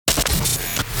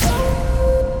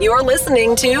You're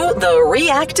listening to the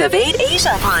Reactivate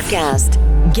Asia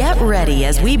podcast. Get ready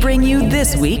as we bring you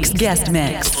this week's guest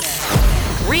mix.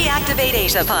 Reactivate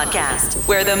Asia podcast,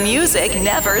 where the music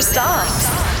never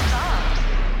stops.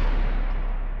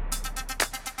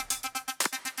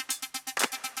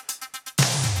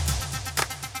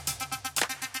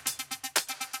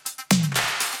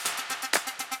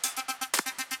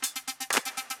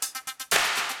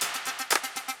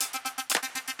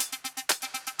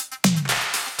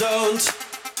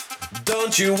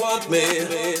 Don't you want me?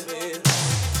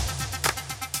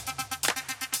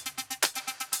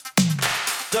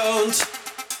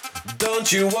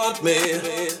 Don't you want me?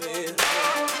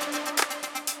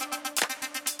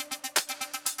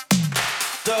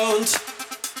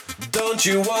 Don't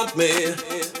you want me?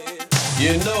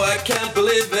 You know I can't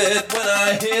believe it when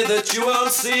I hear that you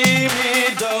won't see me.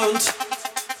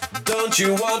 Don't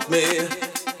you want me?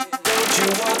 Don't you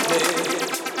want me?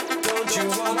 Don't you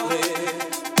want me?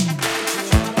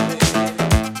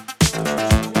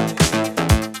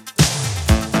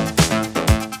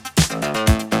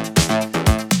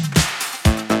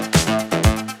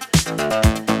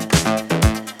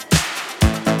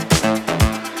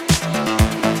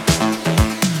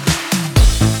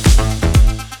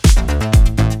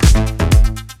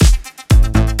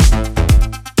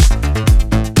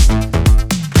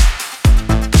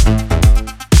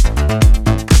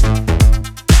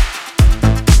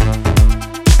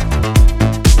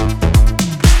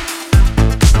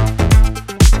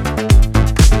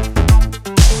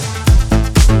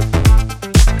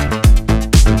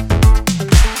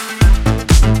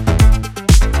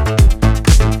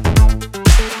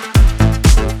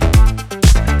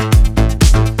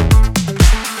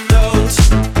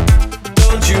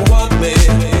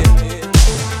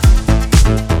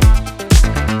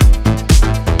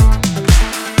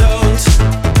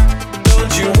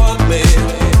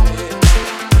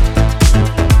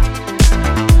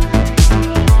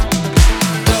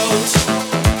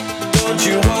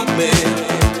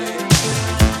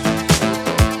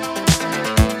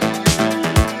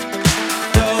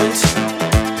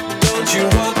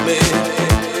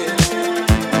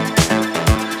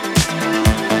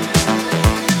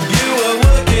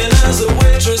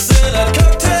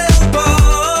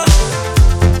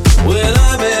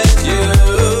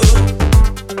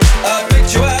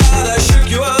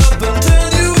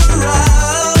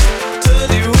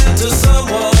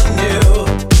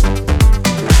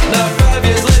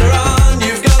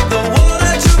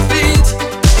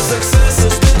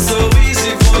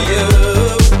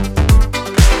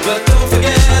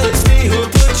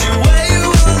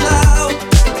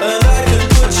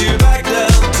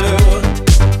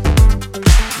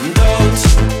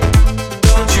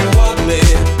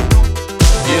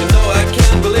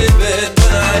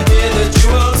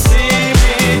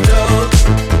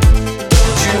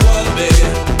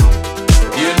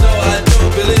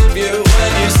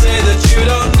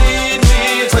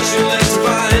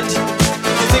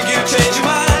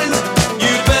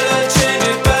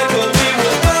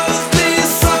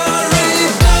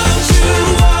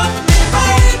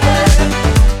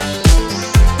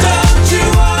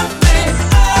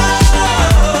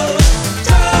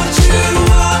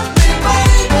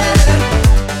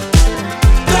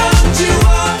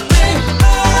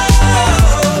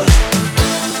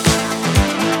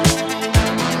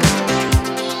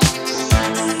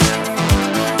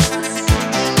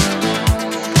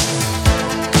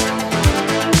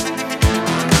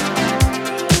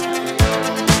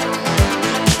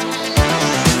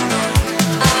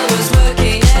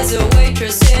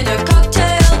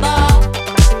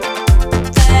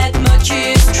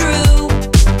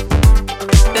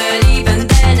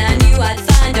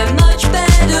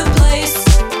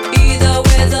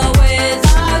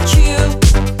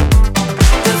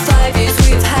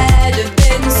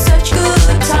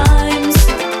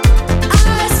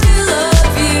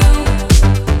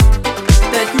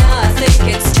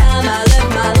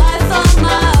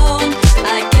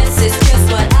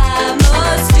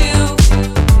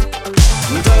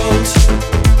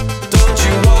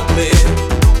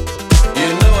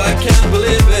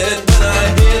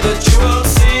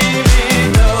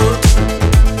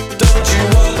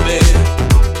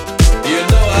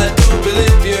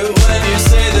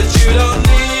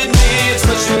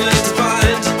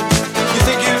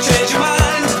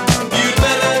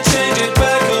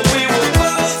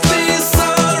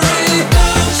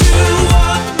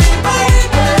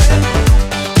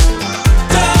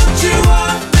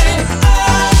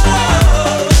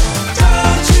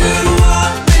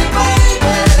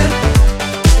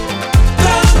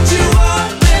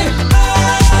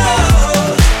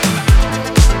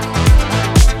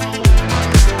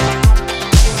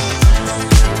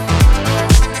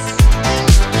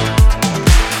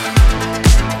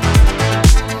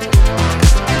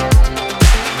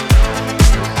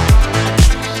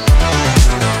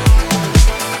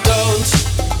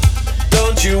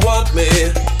 want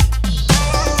me?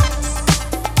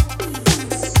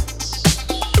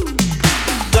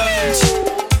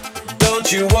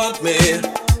 Don't you want me?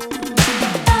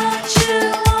 Don't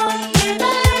you want me,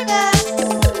 baby?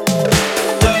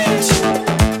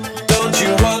 Don't you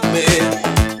want me?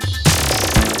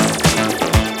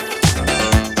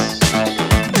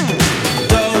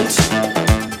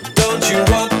 Don't you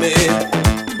want me?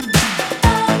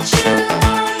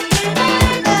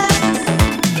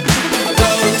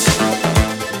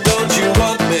 Don't you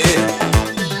want me, baby?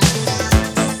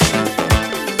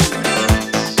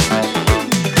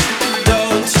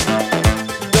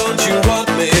 Don't you want me? Don't you want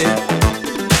me?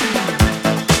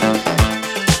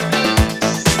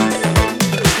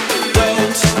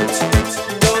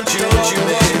 Don't you want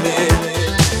me?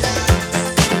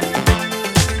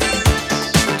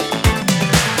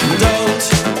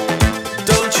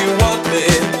 Don't you want me?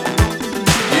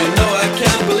 You know I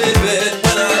can't believe it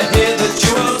when I hear that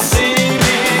you won't see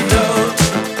me.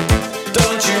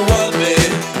 Don't you want me?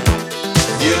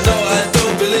 You know I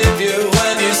don't believe you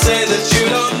when you say that you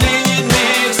don't need me.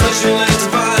 It's not too late to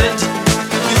find.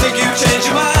 You think you changed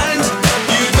your mind?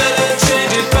 You better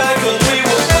change it back or we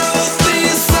will both be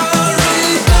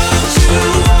sorry. Don't you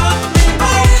want me,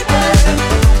 baby?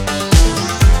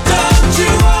 Don't you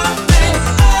want me?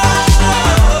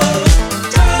 Oh,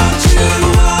 don't you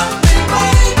want me,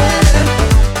 baby?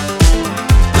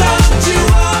 Don't you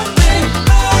want me?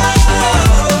 Oh.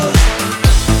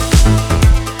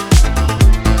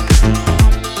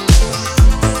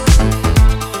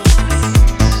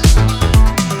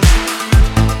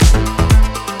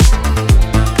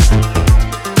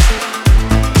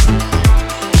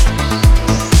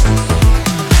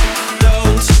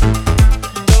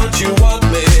 Don't you want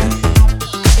me?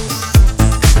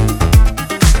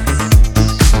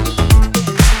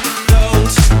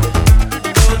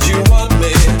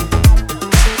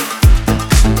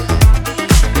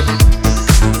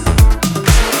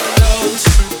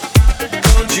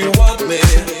 Don't you want me?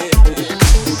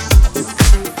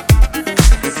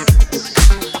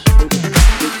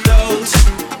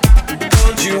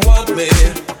 Don't you want me?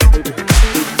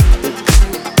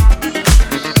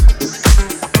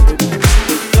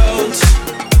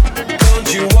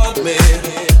 Don't you want me? Don't you want me?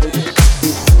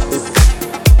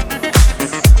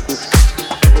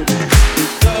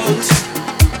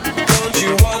 Don't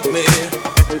you want me?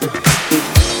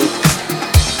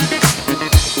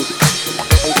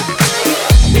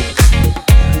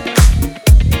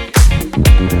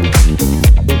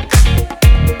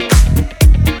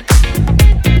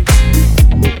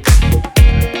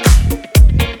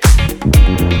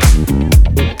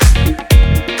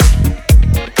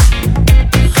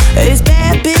 It's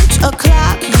bad bitch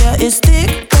o'clock, yeah, it's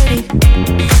thick 30.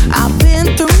 I've been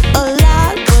through a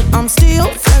lot, but I'm still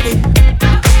flirty.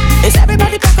 Is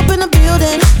everybody back up in the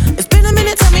building? It's been a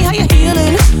minute, tell me how you're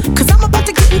healing. Cause I'm about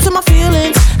to get into my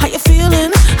feelings. How you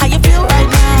feeling? How you feel right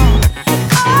now?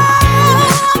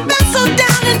 Oh, I've been so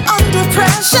down and under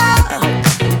pressure.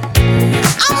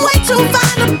 I'm way too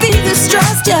fine to be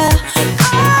distressed, yeah.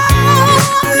 Oh,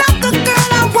 I'm not the girl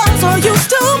I was or used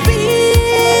to be.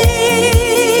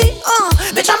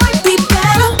 Bitch, I might be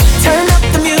better. Turn up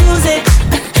the music,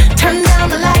 turn down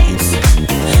the lights.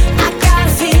 I got a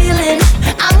feeling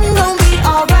I'm gonna be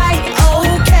alright,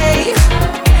 okay.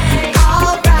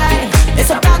 Alright, it's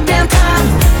about damn time.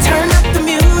 Turn up the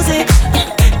music,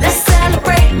 let's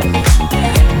celebrate.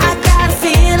 I got a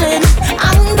feeling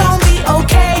I'm gonna be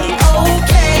okay,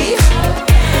 okay.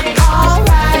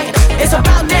 Alright, it's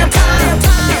about damn time.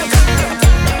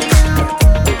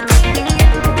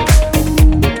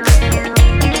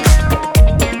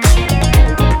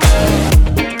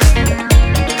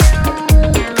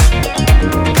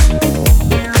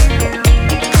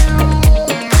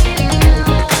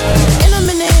 In a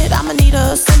minute, I'ma need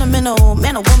a sentimental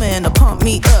man or woman to pump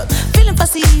me up. Feeling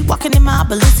fussy, walking in my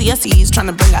Balenciennes, trying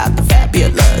to bring out the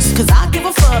fabulous. Cause I give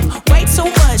a fuck, way too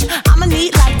much. I'ma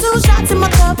need like 2 shots in my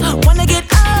cup. Wanna get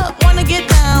up, wanna get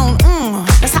down.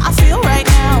 That's how I feel right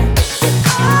now.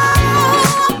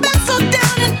 Oh, I've been so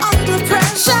down and under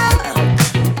pressure.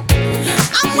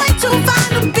 I'm way too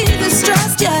fine to be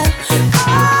distressed, yeah. Oh,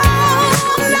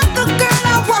 I'm not the girl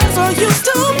I was or used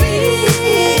to be.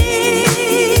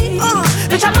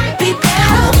 Bitch, I might be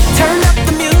better. Turn up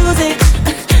the music,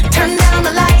 turn down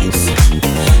the lights.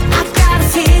 I got a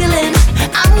feeling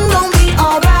I'm gonna be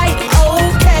alright,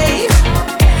 okay.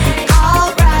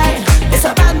 Alright, it's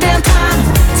about damn time.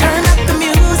 Turn up the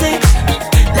music,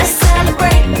 let's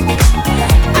celebrate.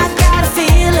 I got a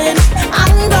feeling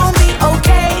I'm gonna be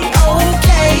okay,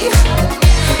 okay.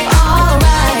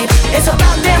 Alright, it's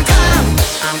about damn time.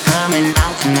 I'm coming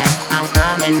out tonight. I'm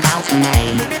coming coming out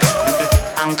tonight.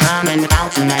 I'm coming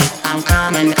out tonight. I'm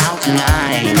coming out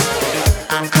tonight.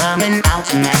 I'm coming out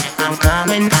tonight. I'm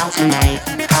coming out tonight.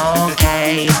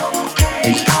 Okay,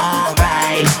 it's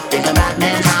alright. It's about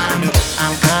that time.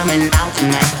 I'm coming out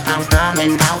tonight. I'm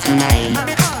coming out tonight.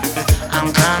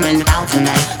 I'm coming out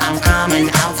tonight. I'm coming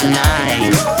out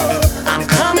tonight. I'm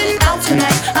coming out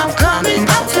tonight. I'm coming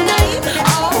out tonight.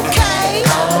 Okay,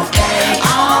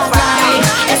 alright.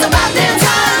 It's about that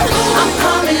time. I'm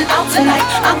coming out tonight.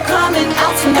 I'm coming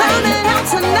out tonight.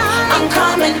 I'm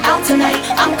coming out tonight.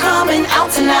 I'm coming out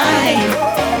tonight.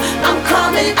 I'm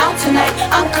coming out tonight.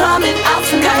 I'm coming out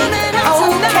tonight.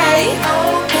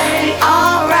 Okay,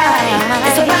 alright.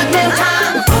 It's about that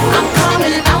time. I'm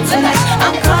coming out tonight.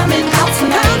 I'm coming out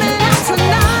tonight.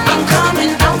 I'm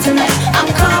coming out tonight. I'm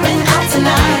coming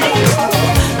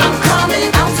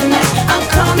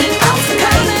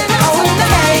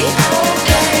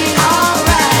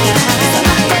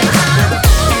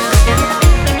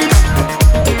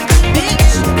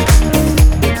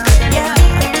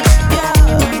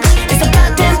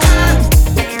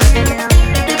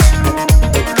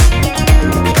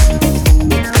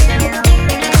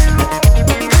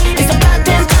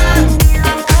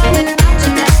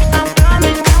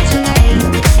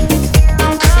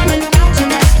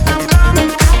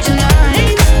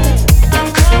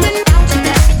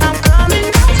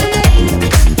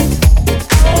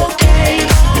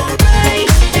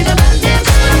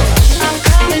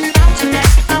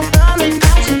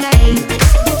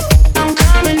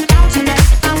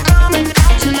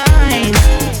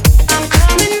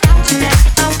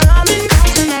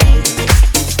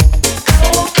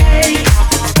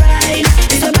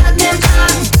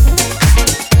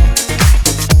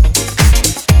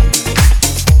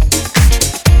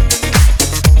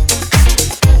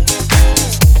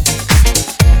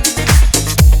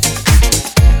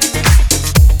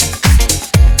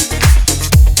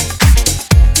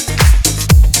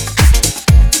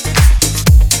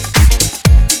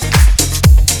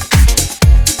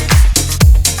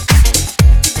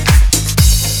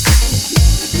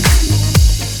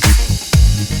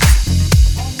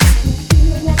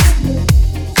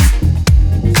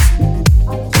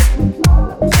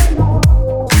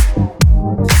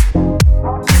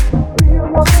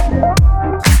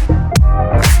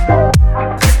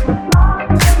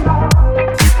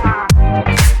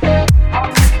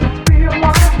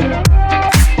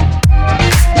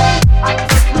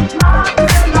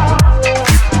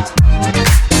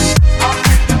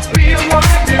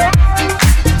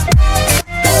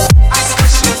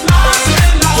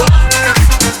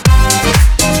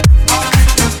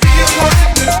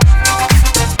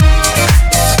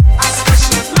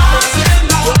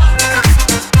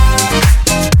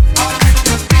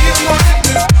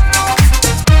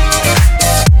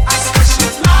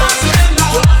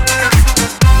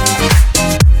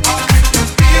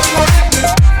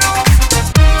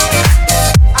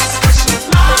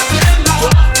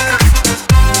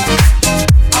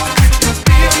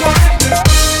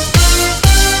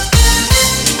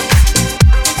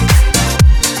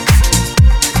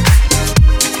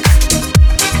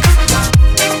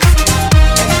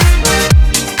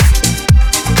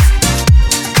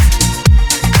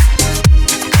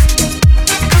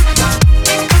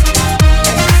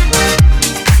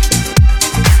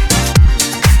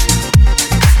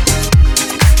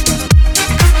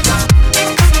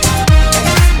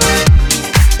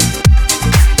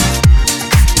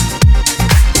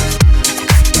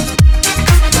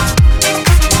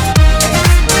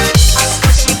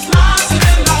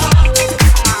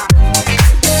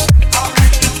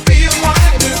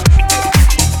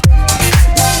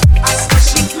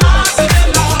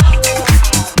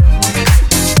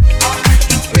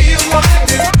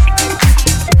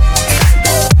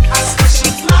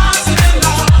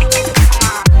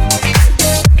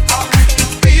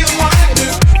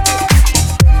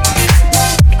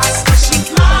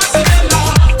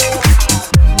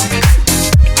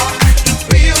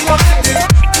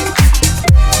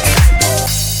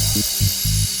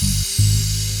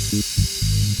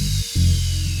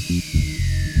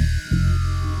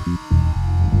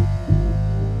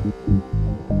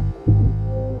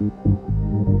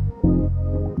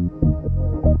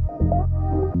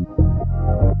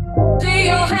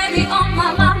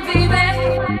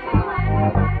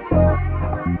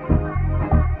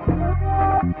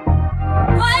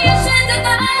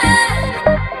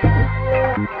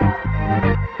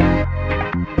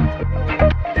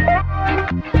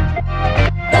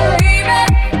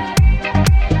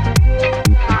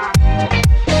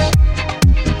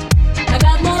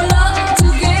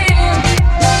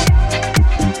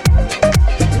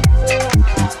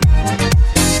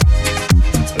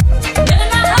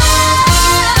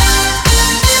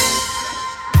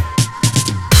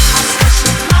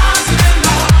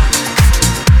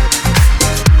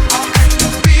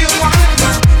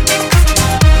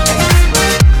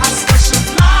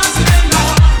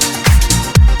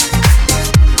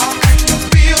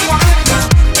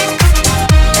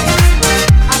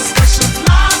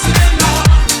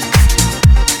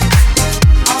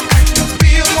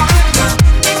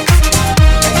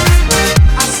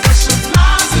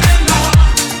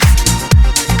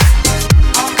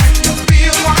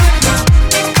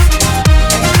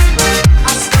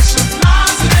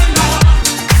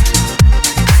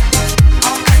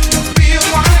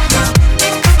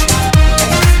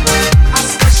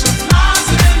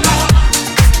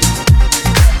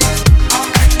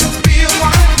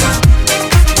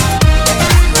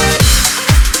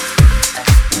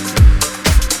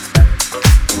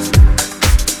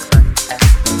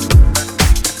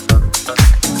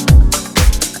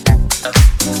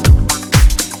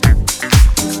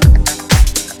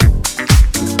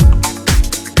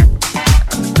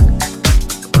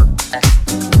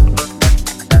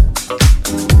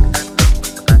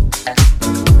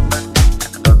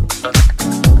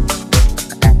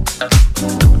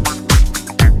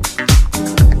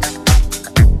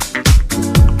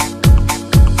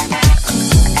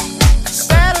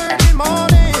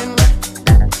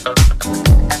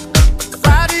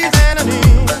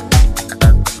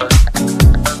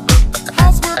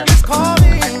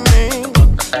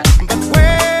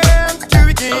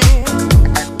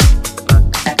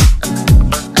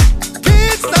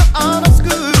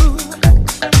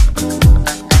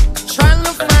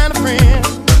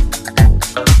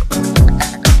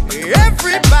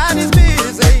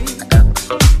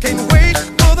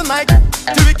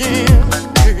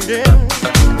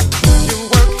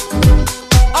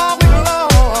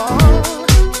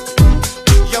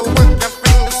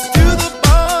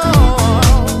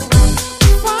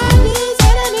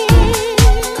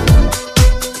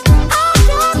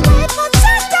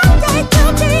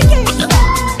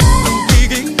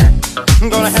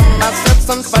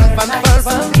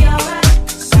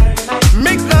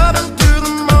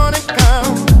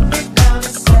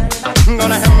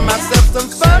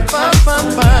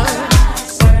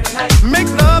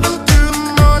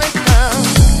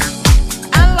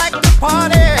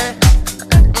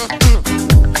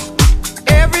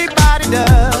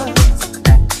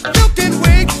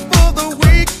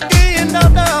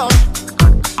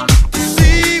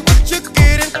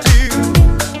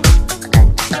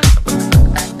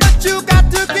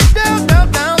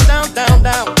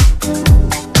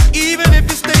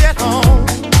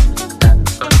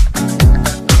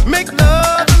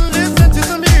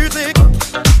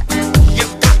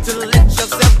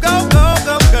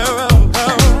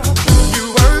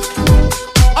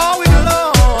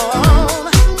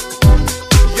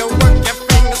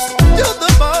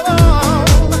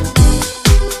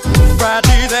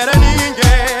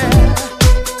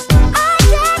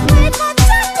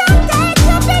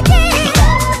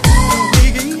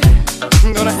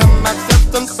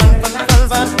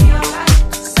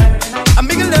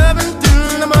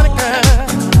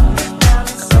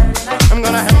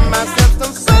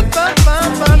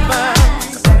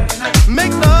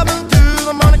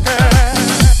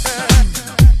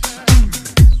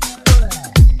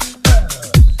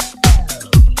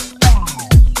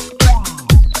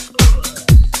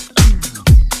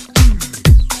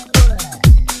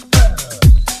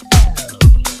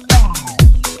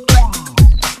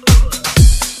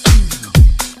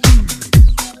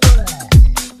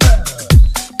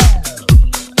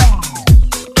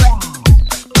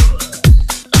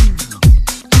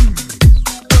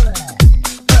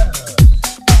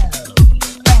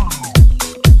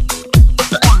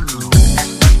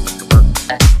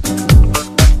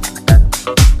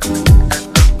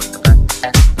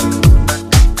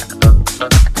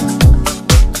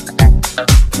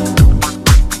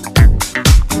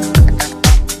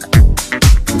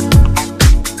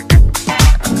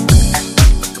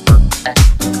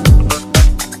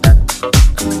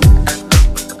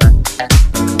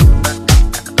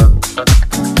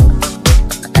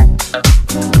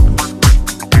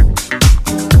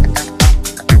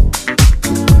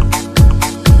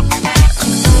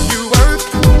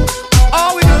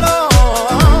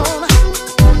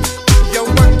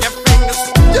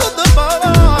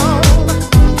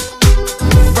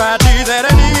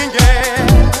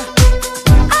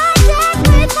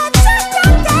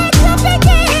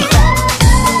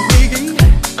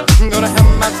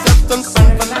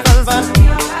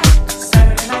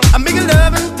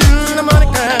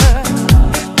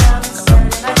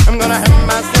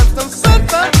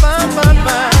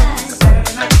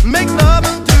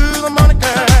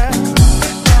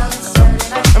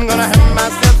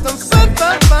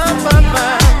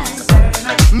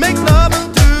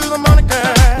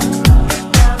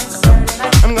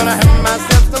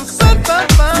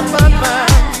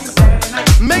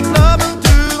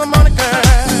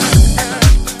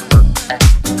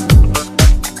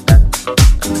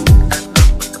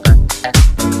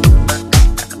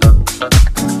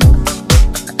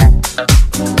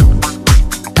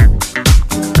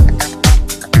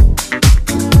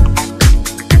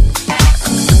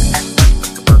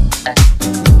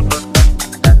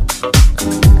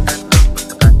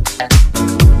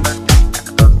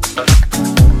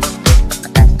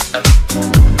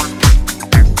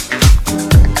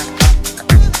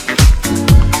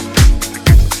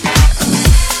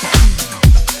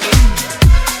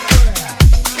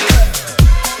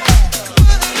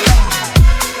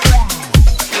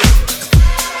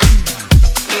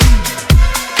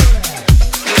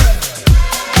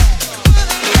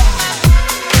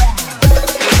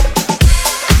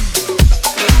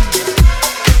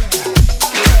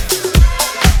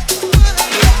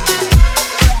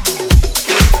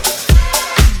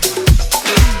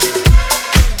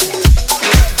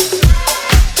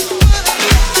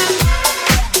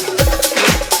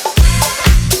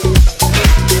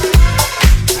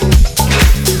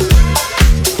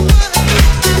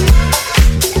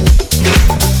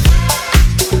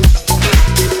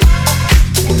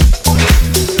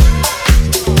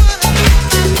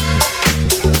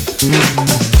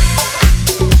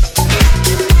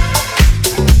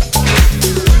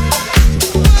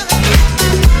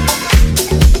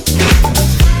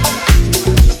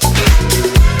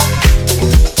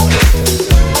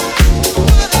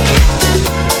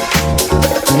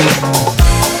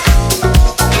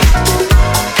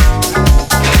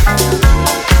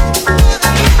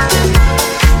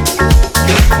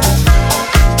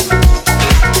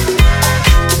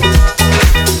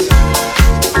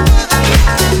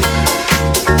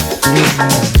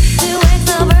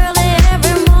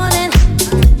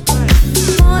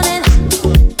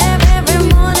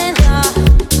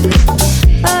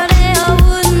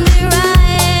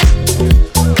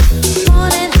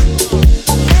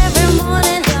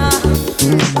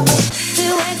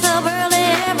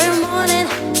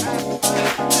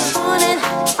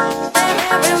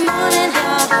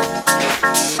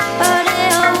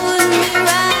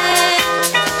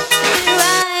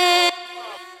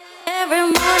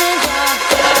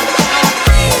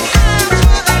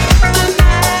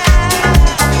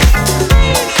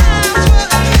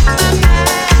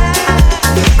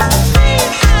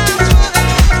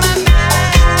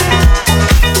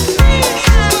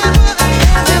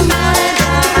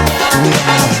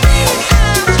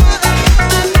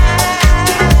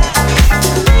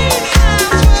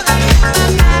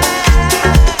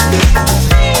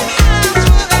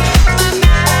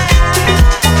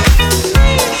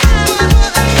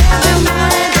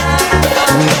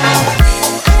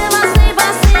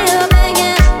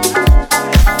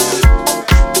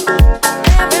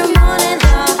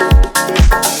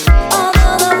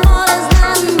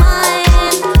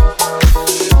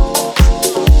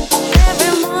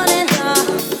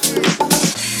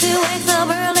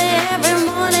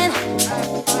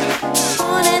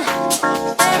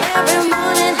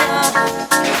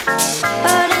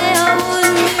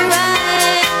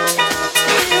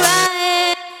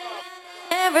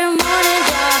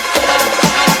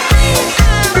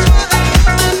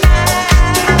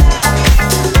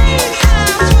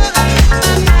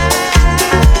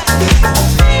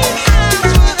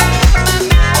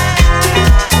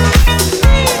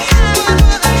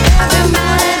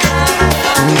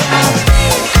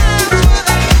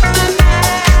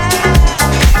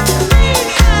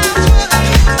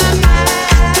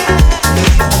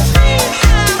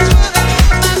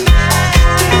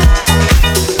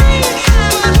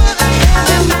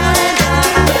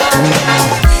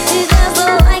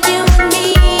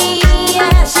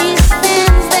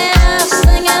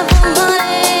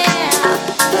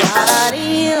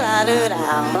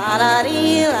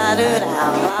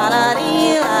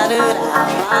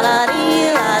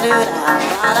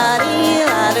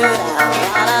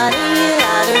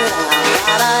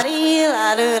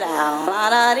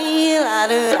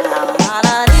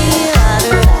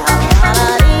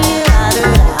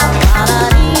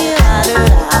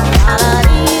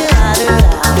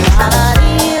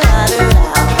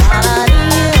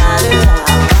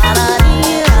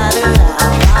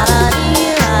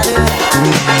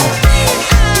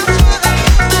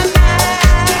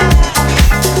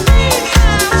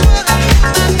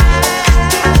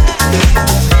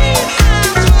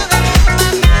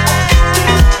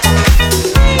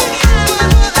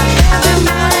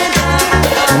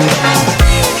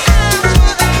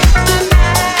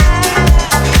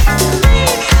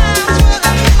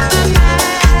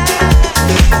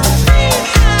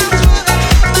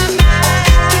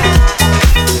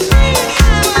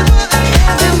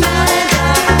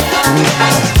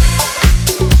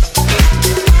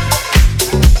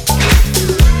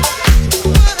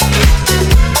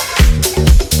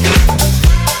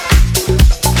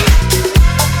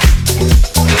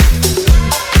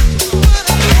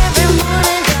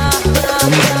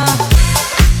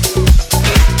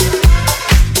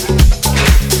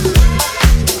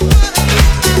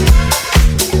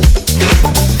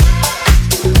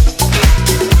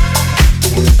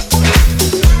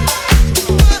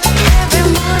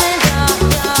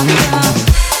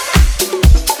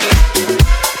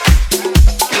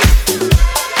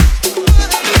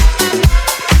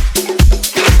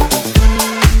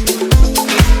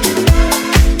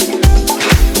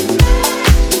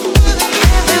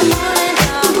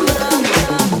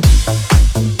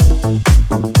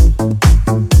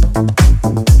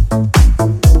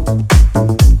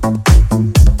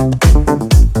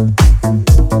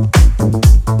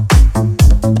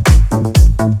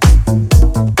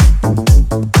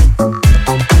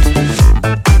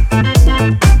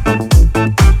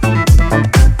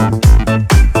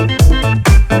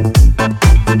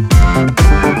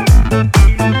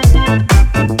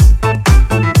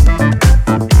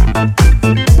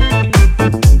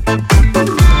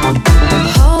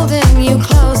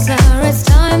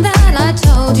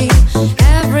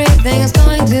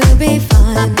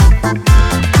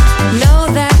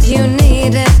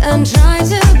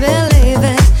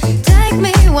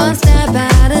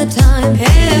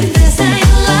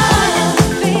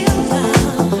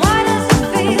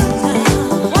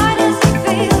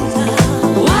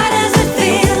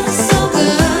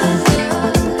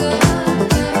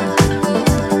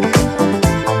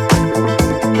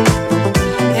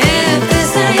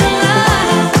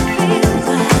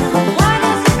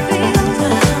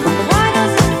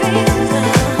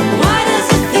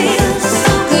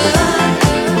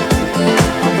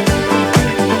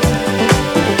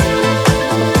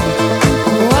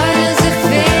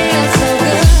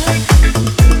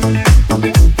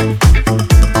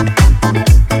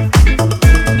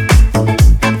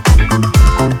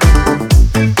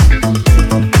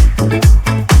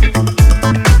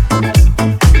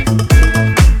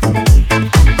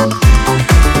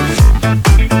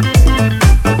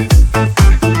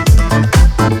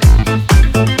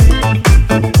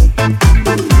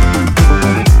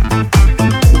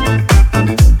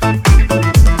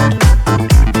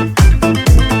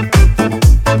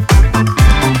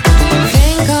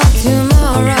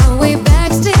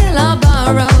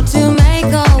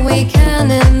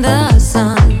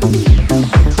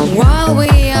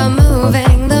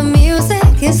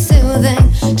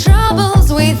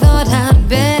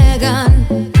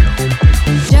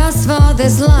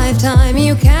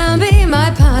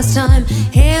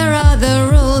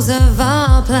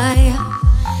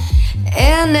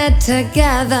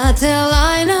Together till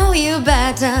I know you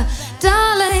better,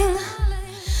 darling,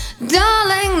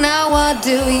 darling, now what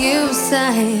do you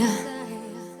say?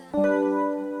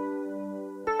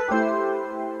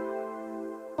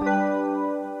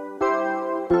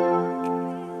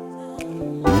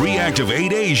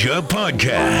 Reactivate Asia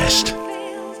podcast.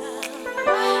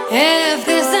 If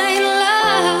this ain't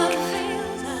love,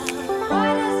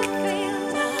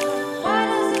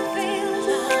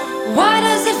 why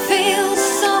does it feel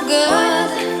so good?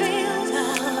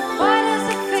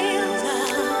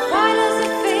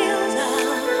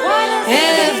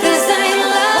 If this ain't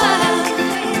love,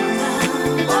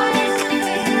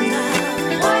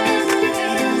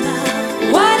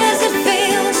 why does it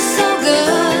feel so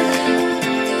good?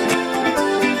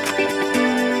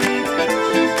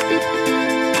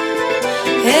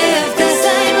 If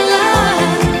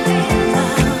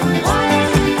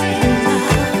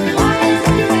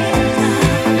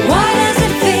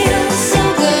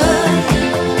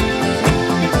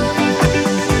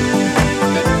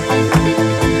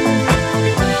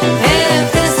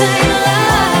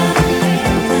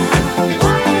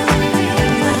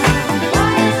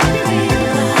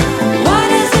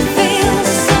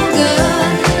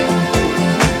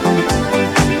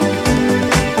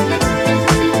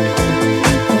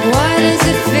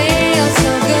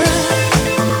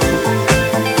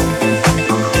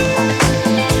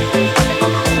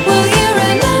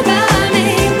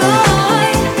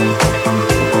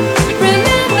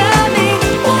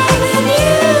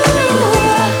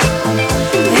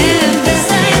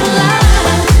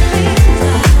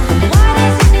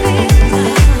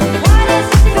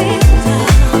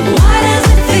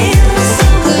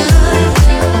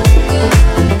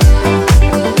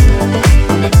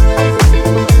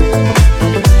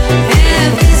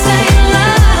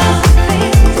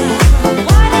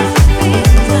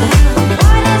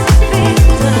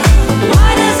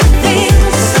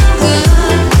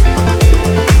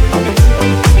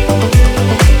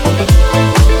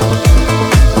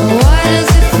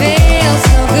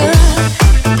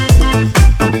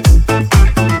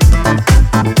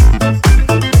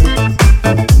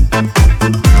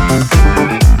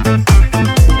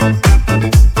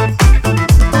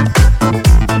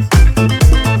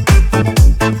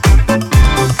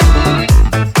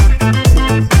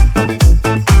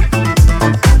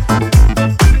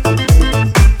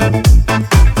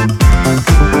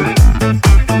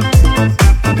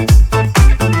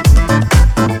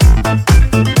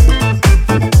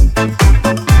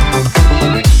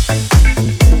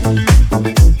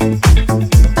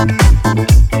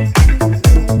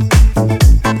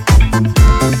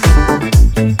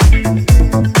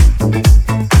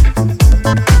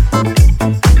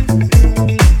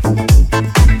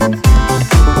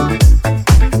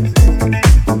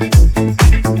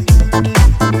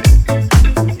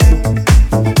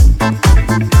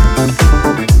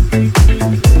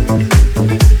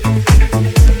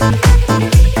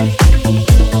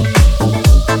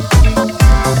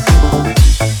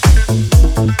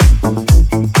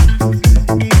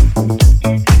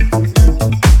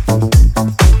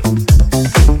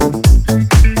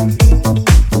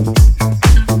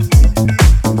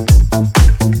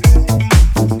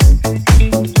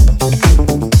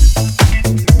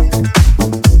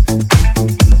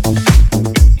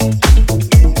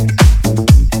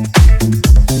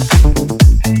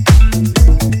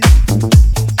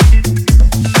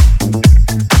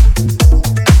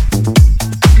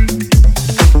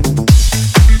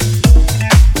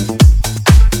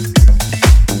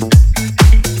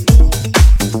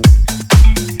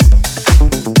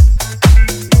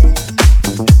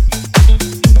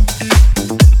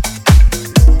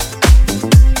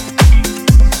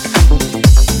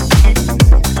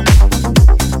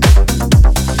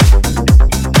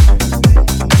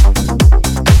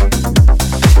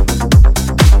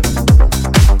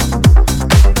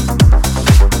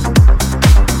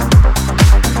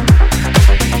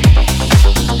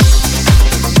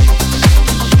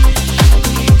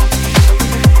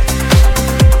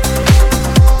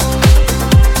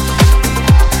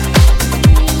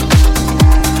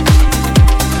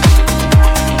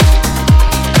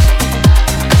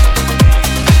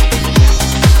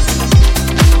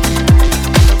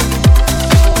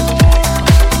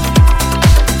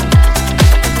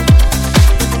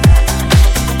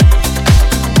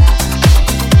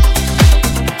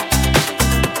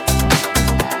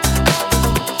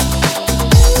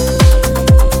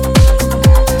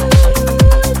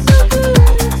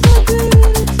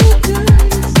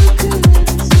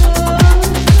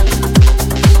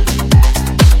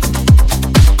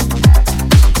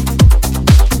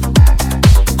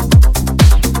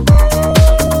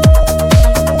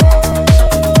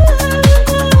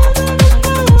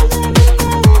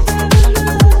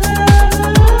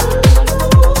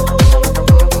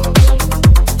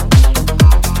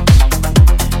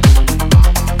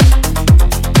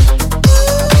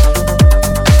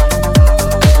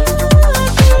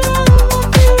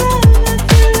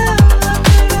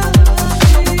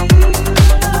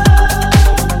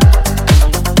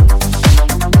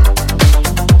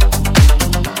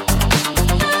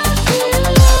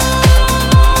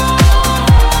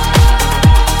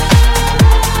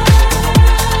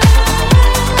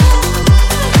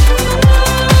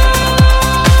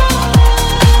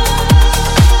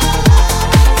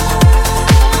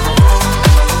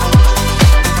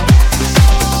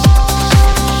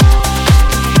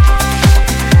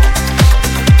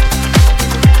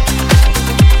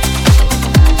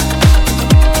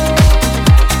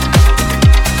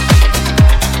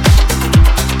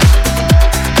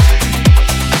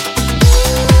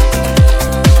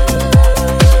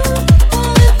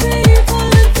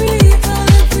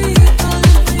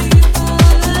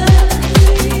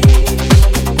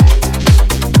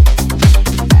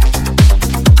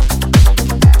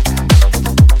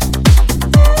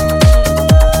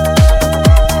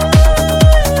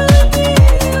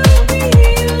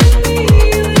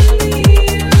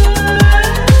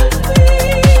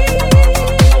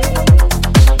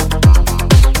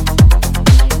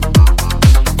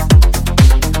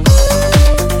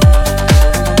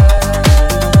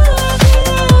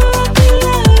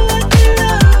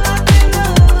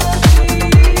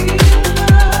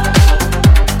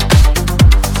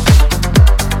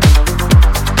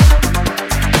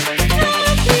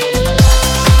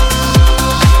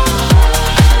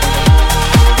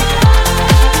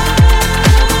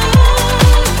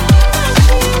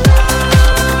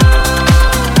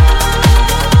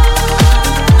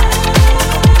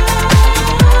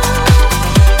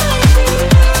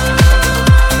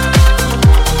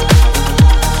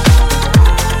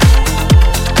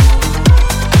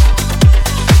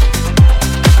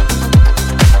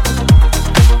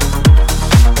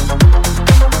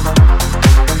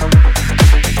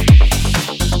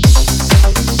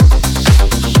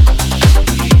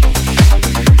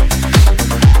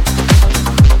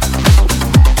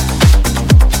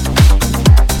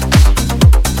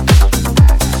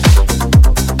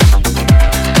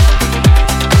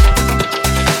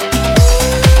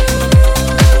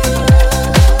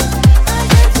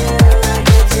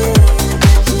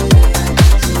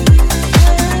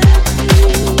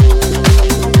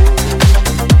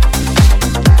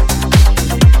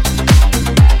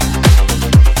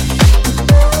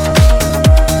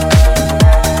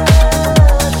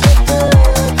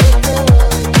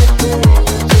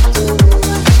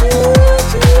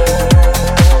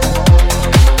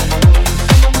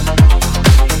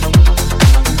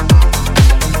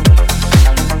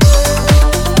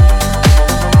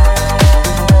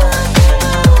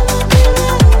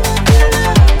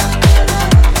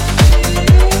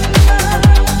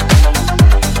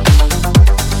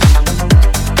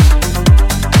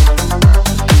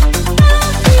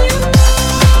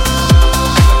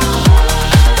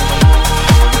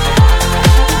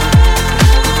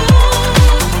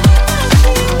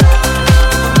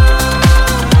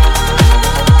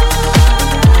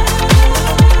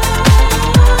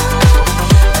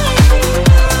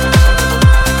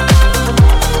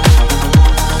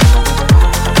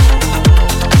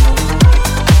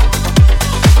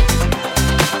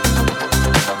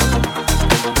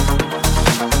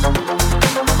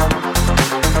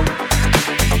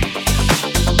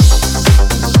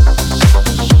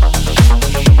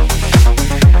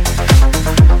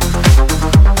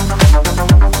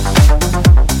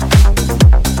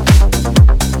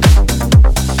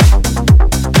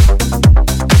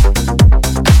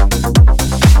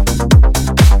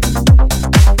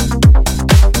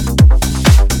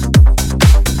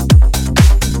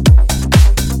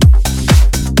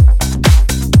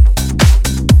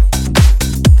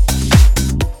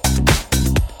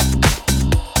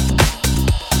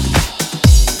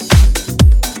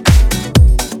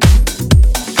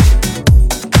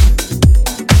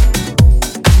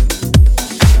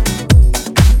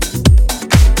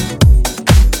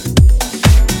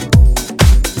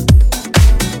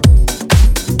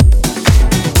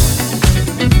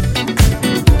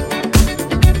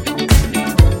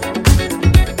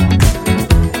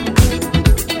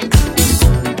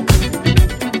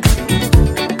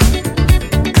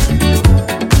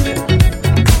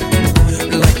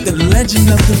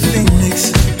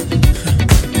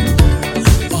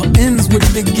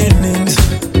beginnings.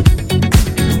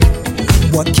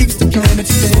 What keeps the planet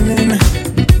spinning?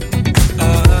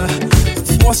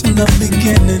 Force from the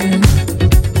beginning.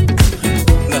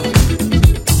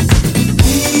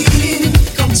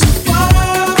 We've come too far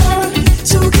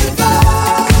to give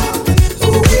up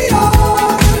who we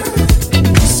are.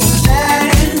 So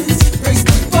let's raise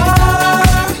the bar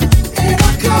and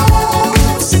our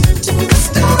goals to the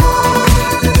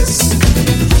stars.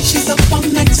 She's up all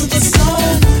night to the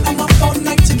sun. I'm up all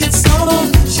night to get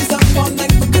some. She's up all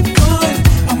night for good fun.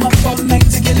 I'm up all night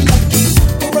to get lucky.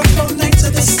 We're up all night to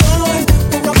the sun.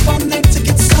 We're up all night to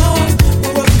get some.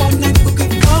 We're up all night for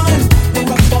good fun.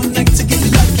 We're up all night to get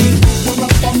lucky. We're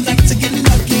up all night to get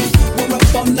lucky. We're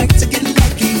up all night to get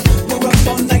lucky. We're up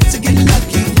all night to get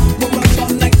lucky. We're up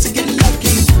all night to get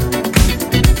lucky.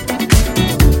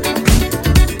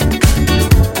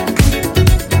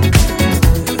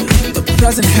 The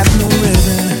present has no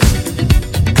rhythm.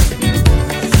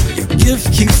 Your gift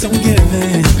keeps on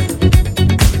giving.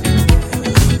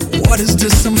 What is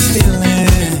this I'm feeling?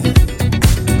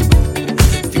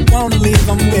 If you wanna leave,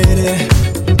 I'm with it.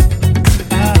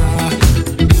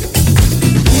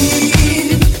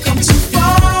 We've come too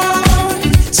far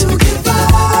to give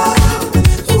up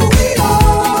who we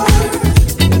are.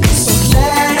 So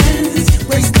let's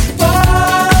raise the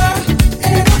bar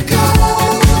and our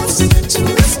goals to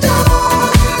the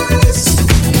stars.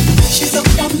 She's up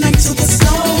all night to the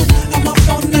sun. I'm up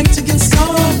all night to get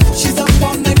some. She's up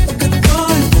all night for good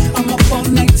fun. I'm up all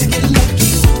night to get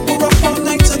lucky. We're up all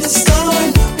night to the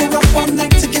sun. We're up all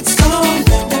night to get some.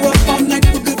 We're up all night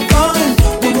for good fun.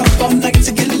 We're up all night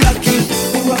to get lucky.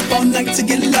 We're up all night to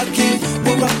get lucky.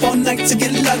 We're up all night to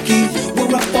get lucky.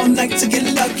 We're up all night to get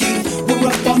lucky. We're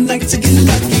up all night to get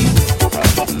lucky. We're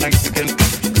up all night to get.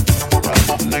 We're up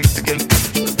all night to get.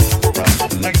 We're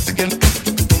up all night to get.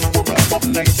 We're up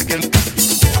all night to get.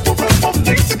 We're up all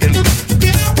night to get.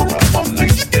 We're up all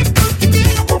night to get.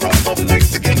 We're up all night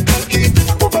to get lucky.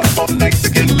 We're up all night to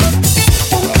get lucky.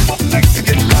 We're up all night to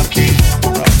get lucky.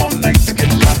 We're up all night to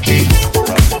get lucky.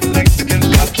 We're up all night to get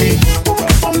lucky. We're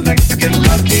up all night to get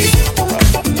lucky. We're up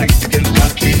all night to get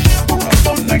lucky. We're up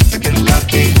all night to get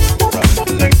lucky. We're up all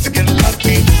night to get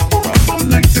lucky. We're up all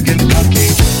night to get lucky.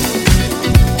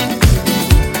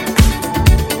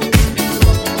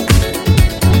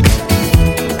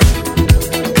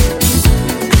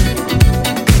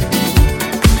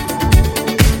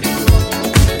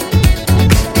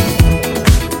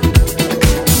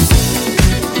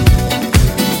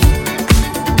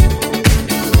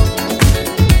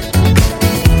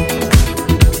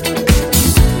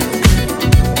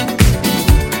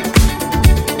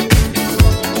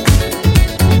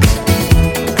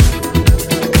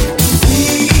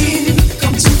 We've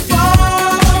come too far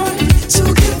to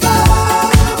give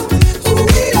up who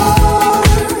we are.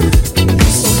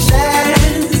 So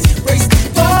let's raise the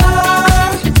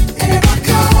bar and our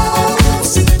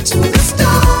goals to the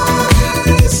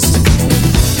stars.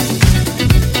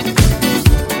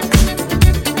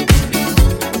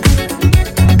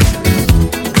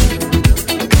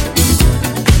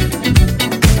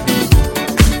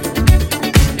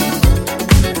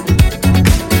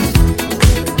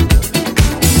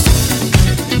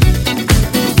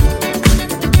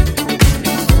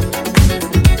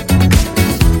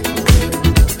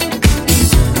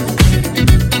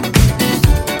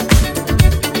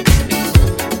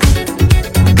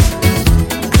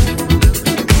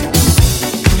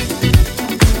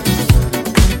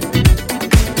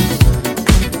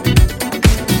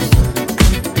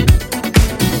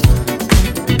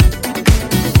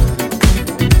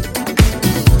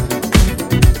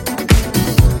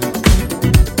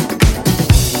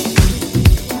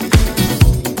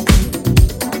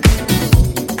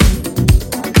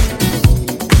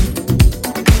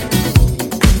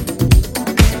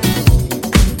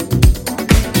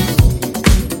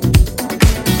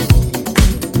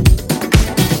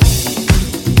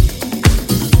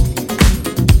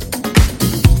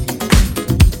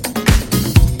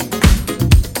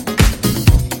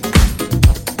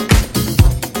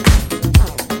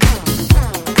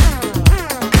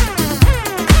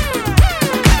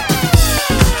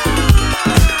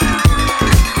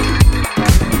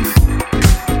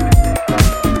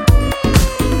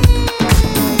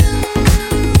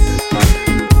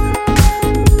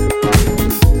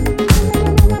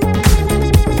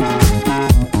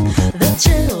 The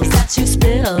chills that you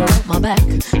spill up my back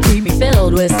keep me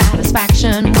filled with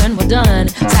satisfaction when we're done.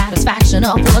 Satisfaction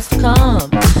of what's to come.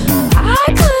 I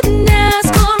couldn't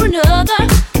ask for another.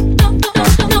 No, no,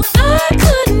 no, no, I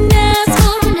couldn't ask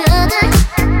for another.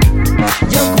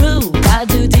 Your groove, I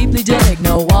do deeply dig.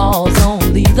 No walls,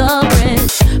 only the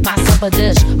bridge. My supper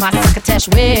dish, my succotash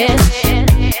wish.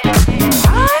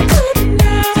 I couldn't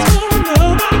ask for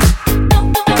another.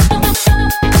 No, I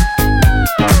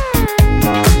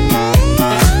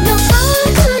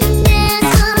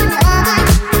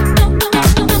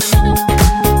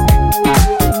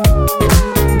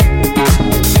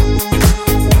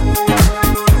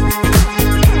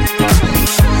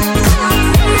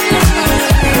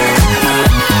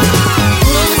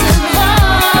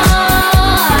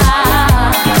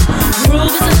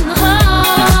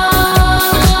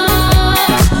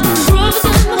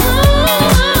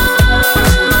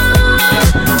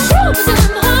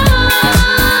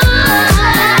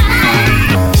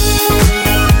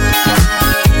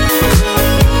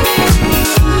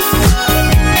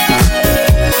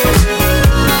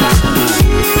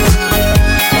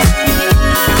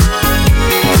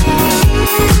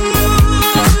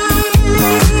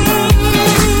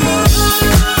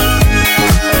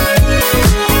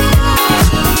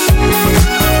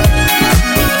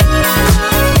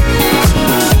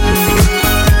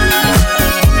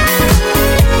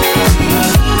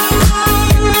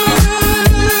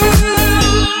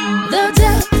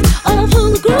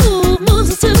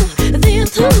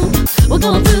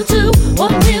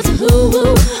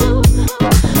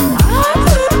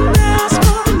couldn't ask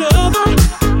for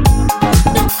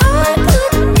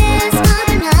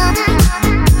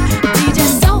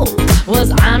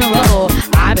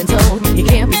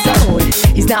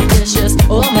He's not vicious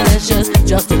or malicious,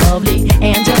 just lovely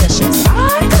and delicious.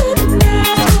 I couldn't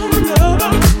ask